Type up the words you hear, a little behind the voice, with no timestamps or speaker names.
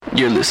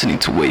You're listening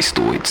to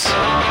Wastoids.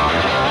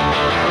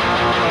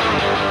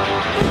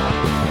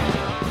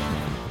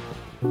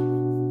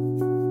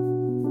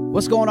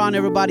 What's going on,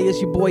 everybody?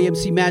 It's your boy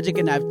MC Magic,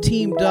 and I've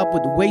teamed up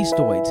with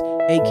Wastoids,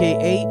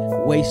 aka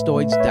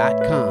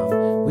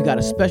Wastoids.com. We got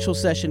a special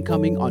session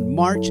coming on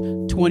March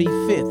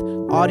 25th.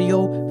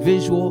 Audio,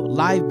 visual,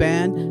 live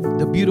band,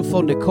 the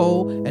beautiful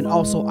Nicole, and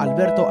also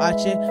Alberto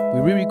H. We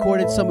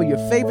re-recorded some of your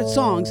favorite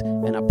songs,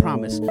 and I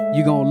promise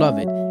you're going to love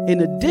it.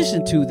 In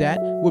addition to that,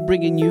 we're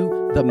bringing you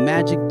the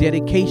Magic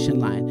Dedication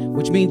Line,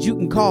 which means you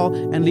can call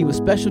and leave a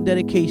special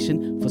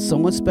dedication for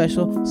someone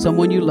special,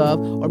 someone you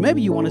love, or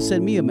maybe you want to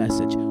send me a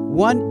message.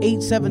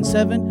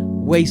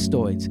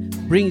 1-877-WASTOIDS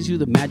brings you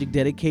the Magic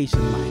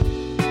Dedication Line.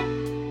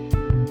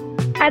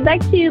 I'd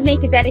like to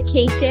make a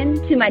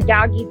dedication to my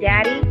doggy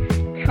daddy,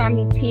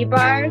 Tommy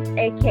T-Bars,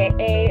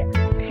 a.k.a.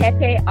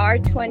 Pepe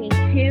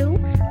R22.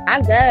 I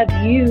love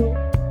you.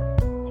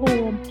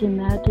 Hey, MC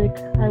Magic.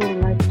 I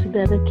would like to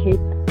dedicate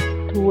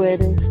to Eres,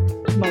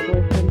 to my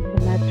boyfriend,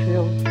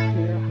 Demetrio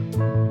Mira.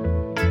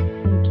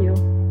 Thank you.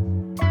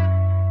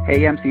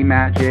 Hey, MC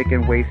Magic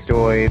and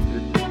Wastoids.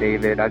 This is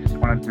David. I just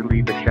wanted to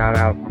leave a shout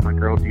out for my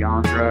girl,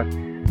 Deandra.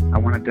 I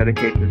want to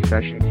dedicate this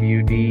session to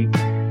you, D.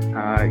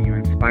 You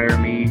inspire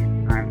me.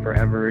 I'm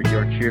forever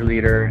your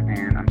cheerleader,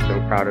 and I'm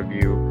so proud of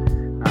you.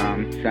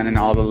 Sending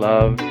all the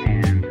love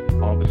and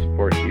all the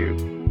support to you.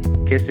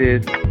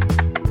 Kisses.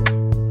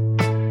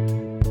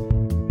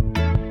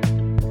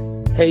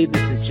 Hey,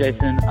 this is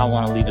Jason. I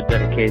want to leave a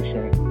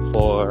dedication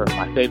for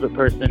my favorite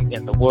person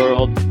in the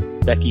world,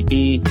 Becky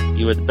B.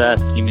 You are the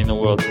best. You mean the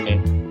world to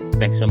me.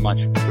 Thanks so much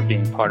for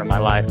being part of my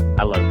life.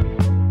 I love you.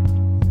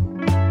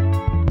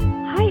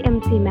 Hi,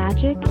 MC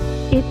Magic.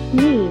 It's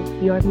me,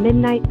 your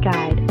midnight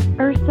guide,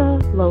 Ursa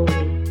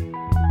Lowly.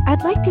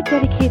 I'd like to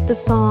dedicate the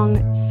song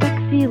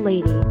Sexy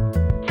Lady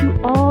to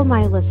all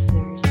my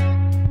listeners.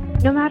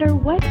 No matter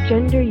what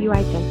gender you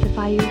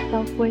identify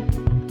yourself with,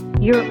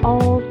 you're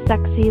all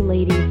sexy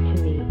ladies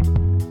to me.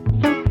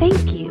 So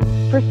thank you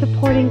for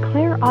supporting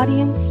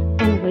Clairaudience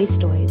and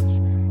Wastoids.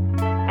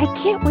 I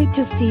can't wait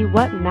to see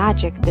what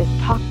magic this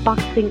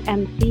talkboxing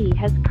MC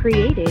has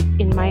created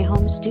in my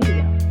home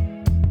studio.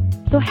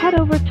 So head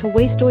over to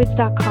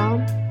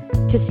wastoids.com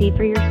to see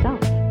for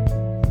yourself.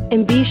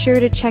 And be sure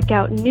to check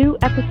out new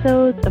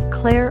episodes of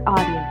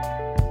Clairaudience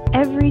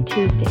every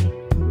Tuesday.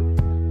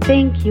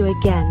 Thank you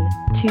again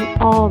to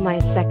all my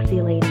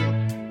sexy ladies.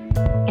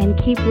 And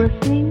keep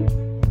listening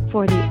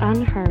for the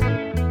unheard.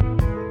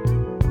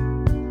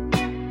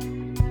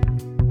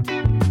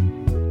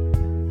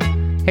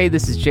 Hey,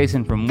 this is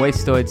Jason from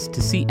Wastoids.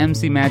 To see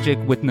MC Magic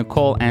with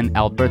Nicole and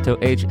Alberto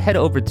H, head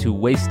over to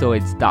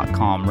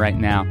wastoids.com right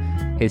now.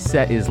 His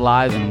set is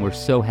live, and we're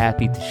so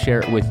happy to share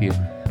it with you.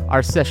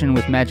 Our session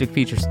with Magic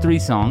features 3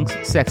 songs,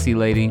 Sexy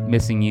Lady,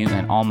 Missing You,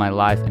 and All My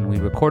Life, and we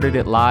recorded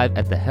it live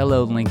at the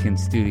Hello Lincoln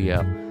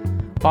studio.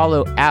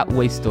 Follow at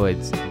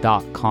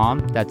wastoids.com.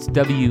 That's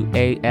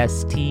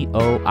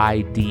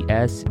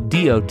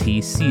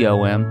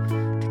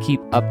wastoidsdotcom to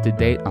keep up to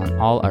date on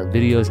all our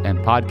videos and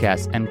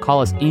podcasts, and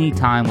call us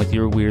anytime with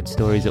your weird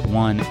stories at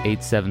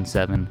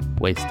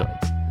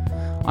 1-877-WASTOIDS.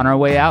 On our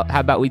way out, how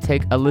about we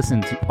take a listen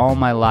to All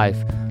My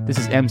Life? This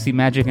is MC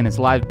Magic and his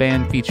live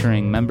band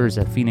featuring members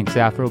of Phoenix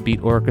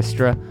Afrobeat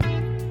Orchestra.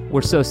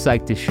 We're so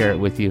psyched to share it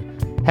with you.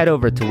 Head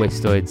over to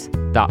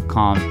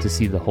wastoids.com to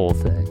see the whole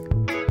thing.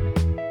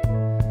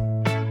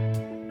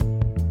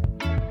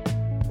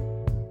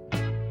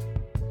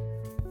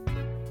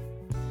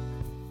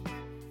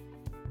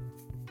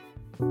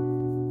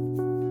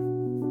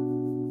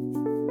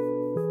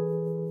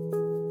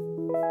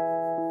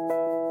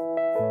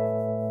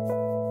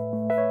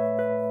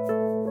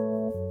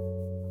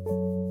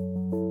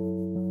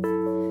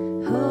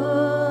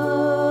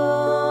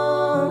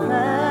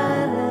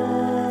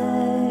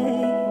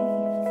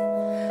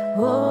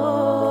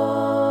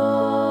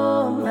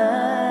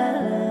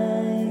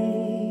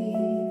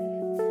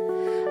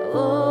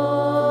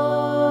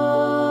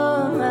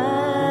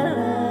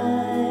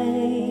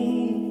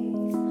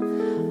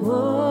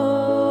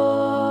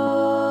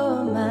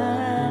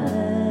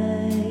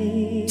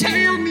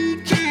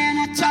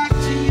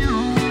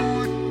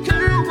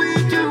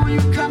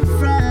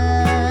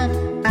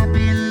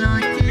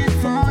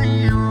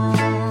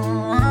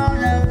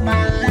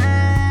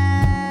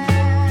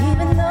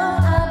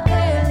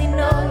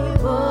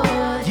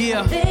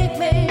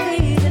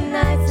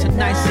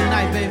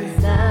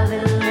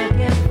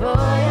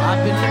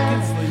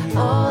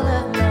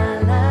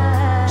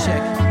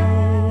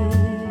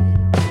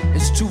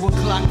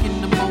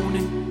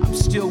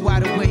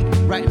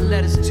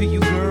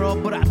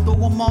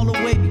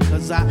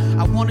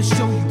 I want to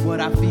show you what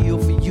I feel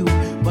for you,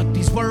 but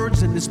these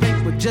words in this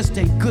paper just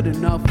ain't good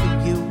enough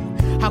for you.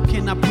 How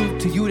can I prove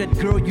to you that,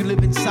 girl, you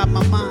live inside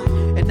my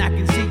mind, and I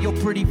can see your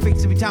pretty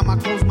face every time I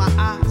close my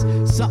eyes?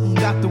 Something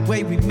about the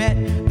way we met,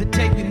 the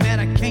day we met,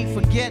 I can't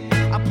forget.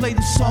 I play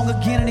the song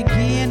again and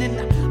again,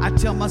 and I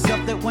tell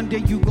myself that one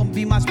day you gon'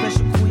 be my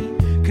special queen.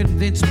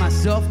 Convince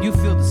myself you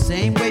feel the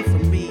same way for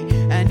me,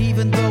 and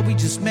even though we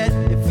just met,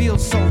 it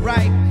feels so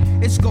right.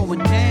 It's going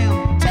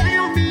down.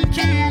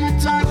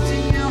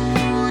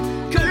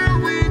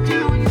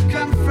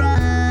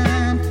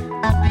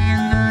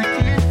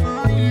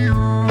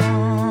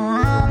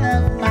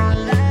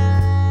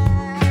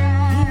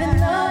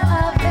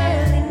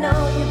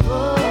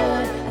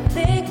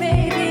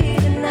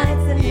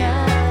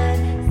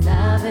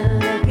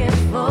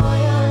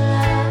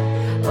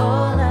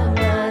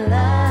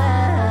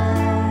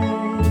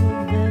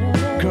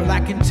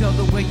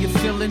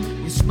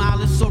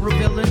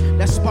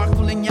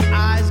 sparkle in your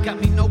eyes got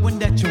me knowing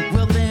that you're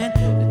willing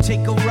to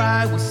take a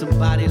ride with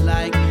somebody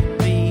like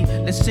me.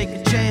 Let's take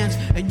a chance,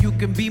 and you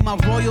can be my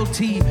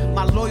royalty,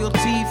 my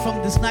loyalty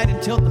from this night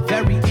until the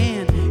very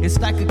end. It's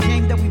like a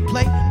game that we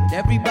play, but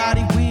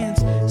everybody wins.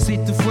 Si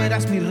tú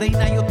fueras mi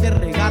reina, yo te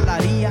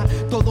regalaría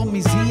todos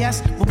mis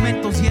días,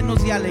 momentos llenos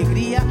de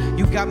alegría.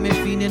 You got me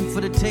feeling for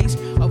the taste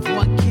of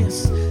one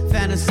kiss,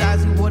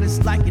 fantasizing what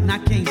it's like, and I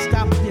can't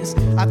stop this.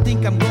 I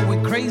think I'm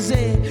going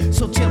crazy,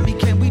 so tell me,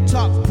 can we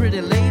talk, pretty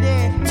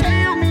lady?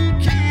 Tell me,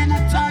 can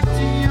I talk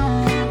to you?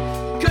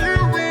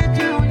 Girl, where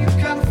do you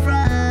come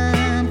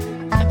from?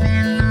 I've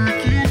been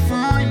looking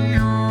for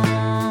you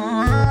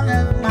all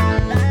of my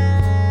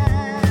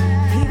life.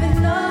 Even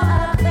though I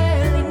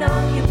barely know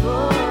you,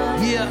 boy,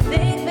 Yeah. I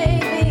think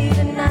maybe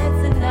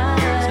tonight's the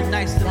night.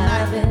 Tonight's the I've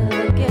night. been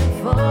looking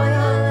for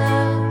your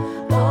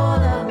love all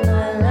of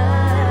my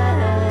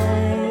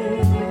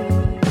life.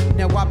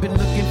 Now I've been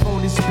looking for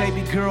this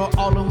baby girl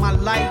all of my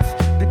life,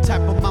 the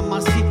type of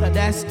mamacita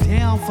that's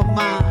down for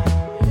mine.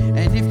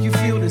 And if you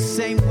feel the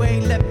same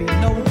way, let me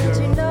know,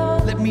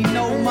 girl. Let me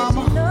know,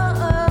 mama.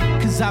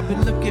 Cause I've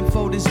been looking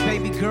for this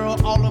baby girl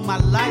all of my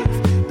life,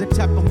 the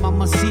type of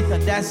mamacita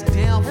that's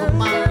down for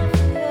mine.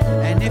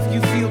 And if you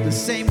feel the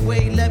same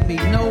way, let me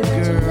know,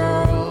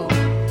 girl.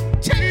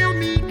 Tell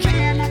me,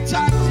 can I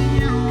talk to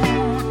you?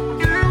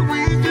 Girl,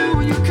 where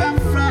do you come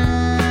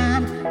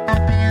from?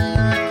 I've been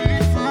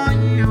looking for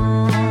you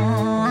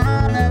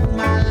all of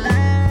my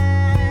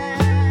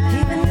life.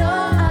 Even though I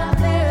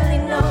barely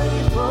know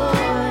you, boy, I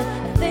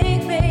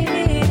think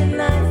maybe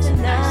tonight's the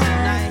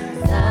night.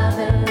 'Cause I've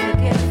been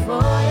looking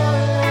for your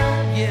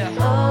love Yeah.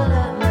 all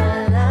of my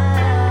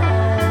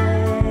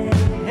life.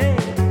 Hey.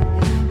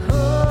 Oh,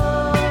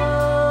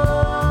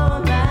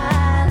 my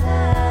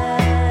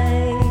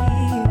life.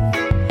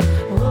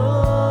 Oh,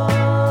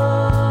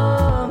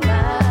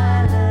 my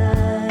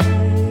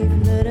life.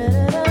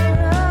 Da-da-da-da-da.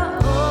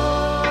 Oh,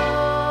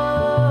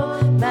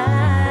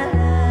 my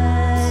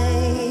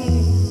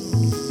life.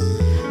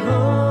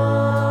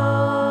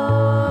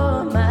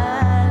 Oh,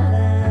 my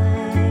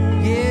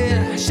life.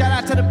 Yeah, shout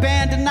out to the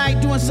band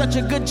tonight doing such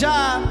a good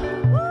job.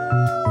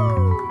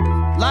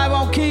 Live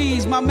on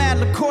keys, my man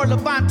LaCour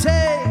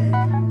Levante.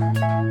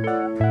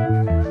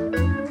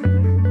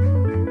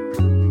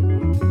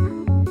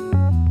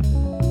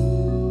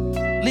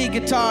 Lead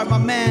guitar, my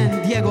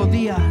man Diego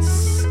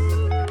Diaz.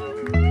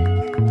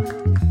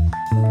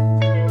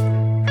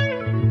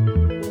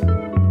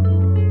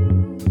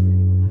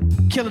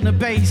 Killing the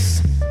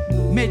bass,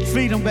 Mitch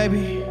Freedom,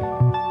 baby.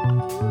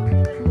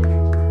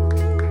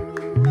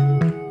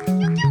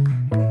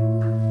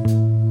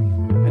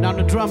 And on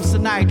the drums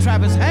tonight,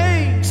 Travis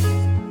Haynes.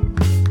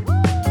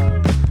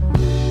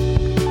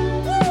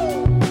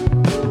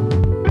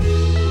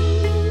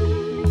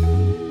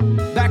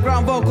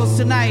 Background vocals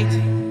tonight,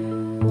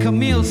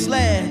 Camille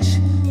Sledge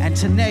and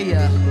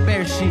Tanea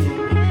Bearsheet.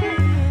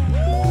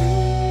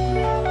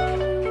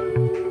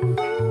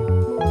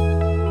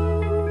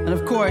 And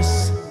of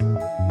course,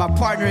 my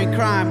partner in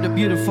crime, the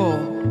beautiful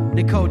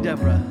Nicole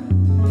Deborah.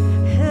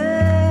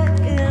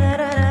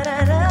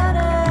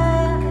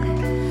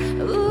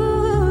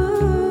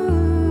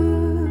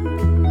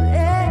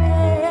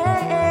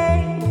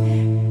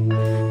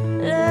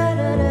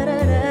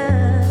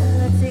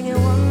 Let's sing it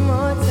one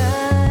more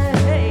time.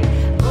 Hey.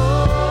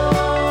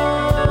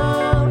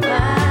 Oh,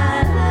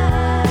 my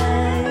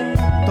life.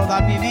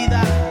 Toda mi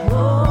vida.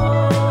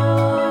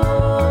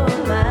 Oh,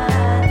 my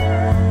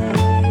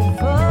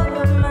life. Oh,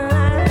 my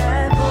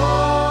life. Oh,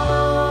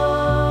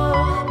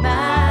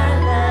 my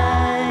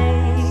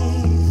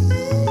life.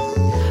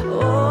 Oh,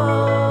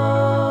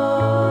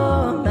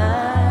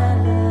 my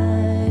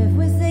life.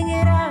 We sing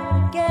it out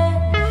again.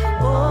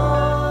 Oh,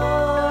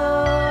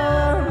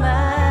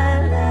 my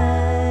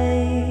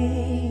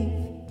life.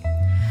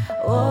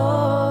 Oh,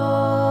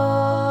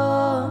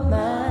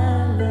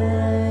 my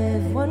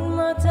life. One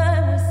more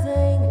time we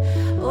sing.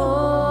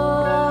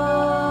 Oh,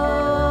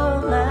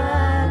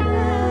 my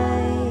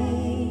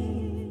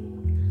life.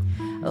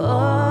 Oh,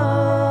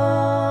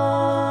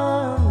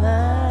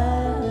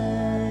 my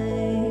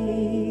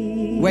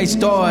life.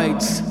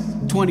 Wastoids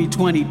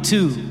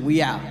 2022,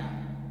 we out.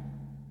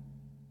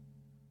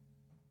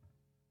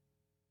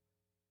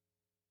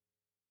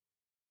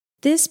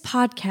 This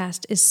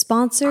podcast is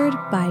sponsored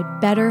by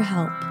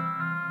BetterHelp.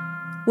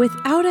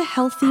 Without a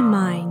healthy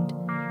mind,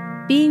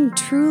 being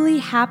truly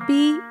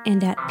happy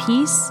and at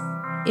peace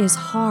is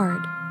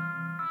hard.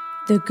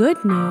 The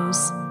good news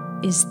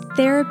is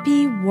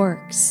therapy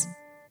works.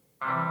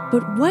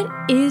 But what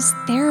is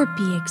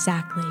therapy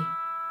exactly?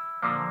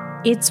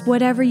 It's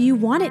whatever you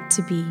want it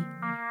to be.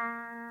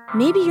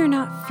 Maybe you're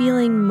not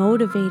feeling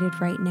motivated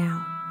right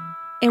now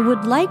and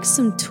would like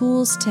some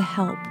tools to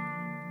help.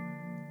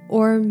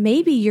 Or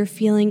maybe you're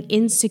feeling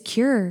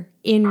insecure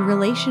in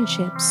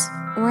relationships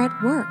or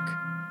at work,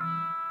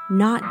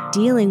 not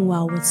dealing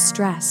well with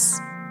stress.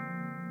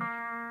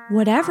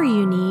 Whatever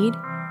you need,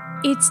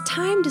 it's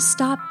time to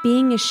stop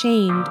being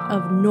ashamed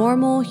of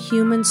normal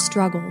human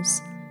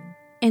struggles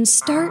and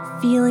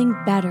start feeling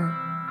better.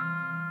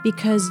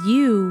 because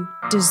you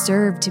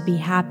deserve to be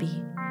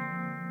happy.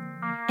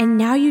 And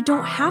now you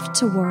don't have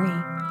to worry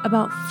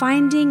about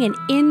finding an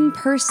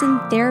in-person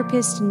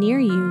therapist near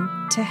you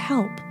to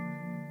help.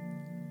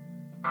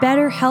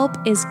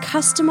 BetterHelp is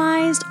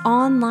customized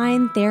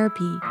online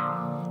therapy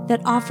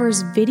that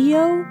offers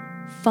video,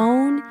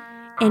 phone,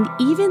 and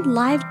even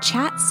live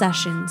chat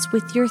sessions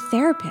with your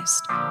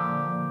therapist,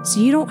 so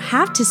you don't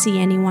have to see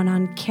anyone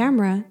on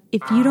camera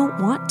if you don't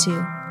want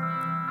to.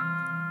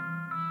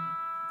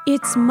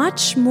 It's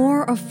much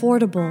more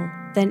affordable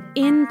than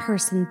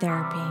in-person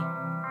therapy,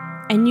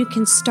 and you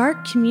can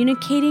start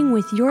communicating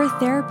with your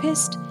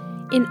therapist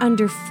in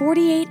under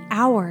 48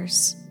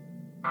 hours.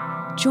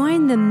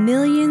 Join the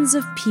millions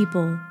of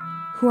people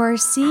who are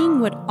seeing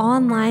what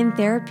online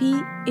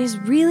therapy is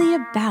really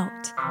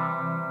about.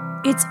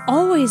 It's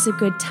always a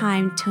good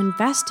time to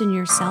invest in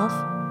yourself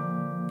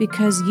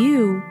because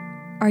you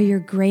are your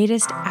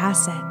greatest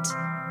asset.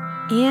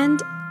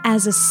 And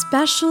as a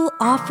special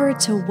offer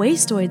to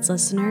Wastoids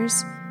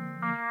listeners,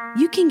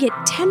 you can get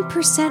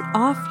 10%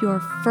 off your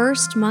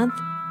first month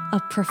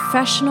of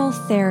professional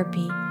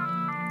therapy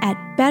at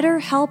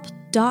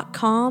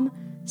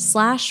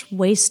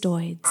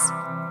betterhelp.com/wastoids.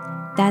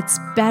 That's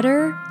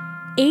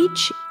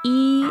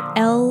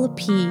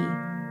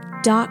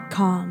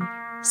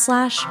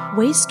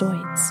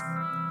betterhelp.com/wastoids.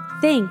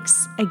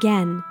 Thanks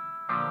again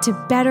to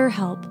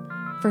BetterHelp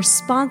for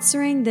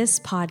sponsoring this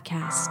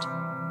podcast.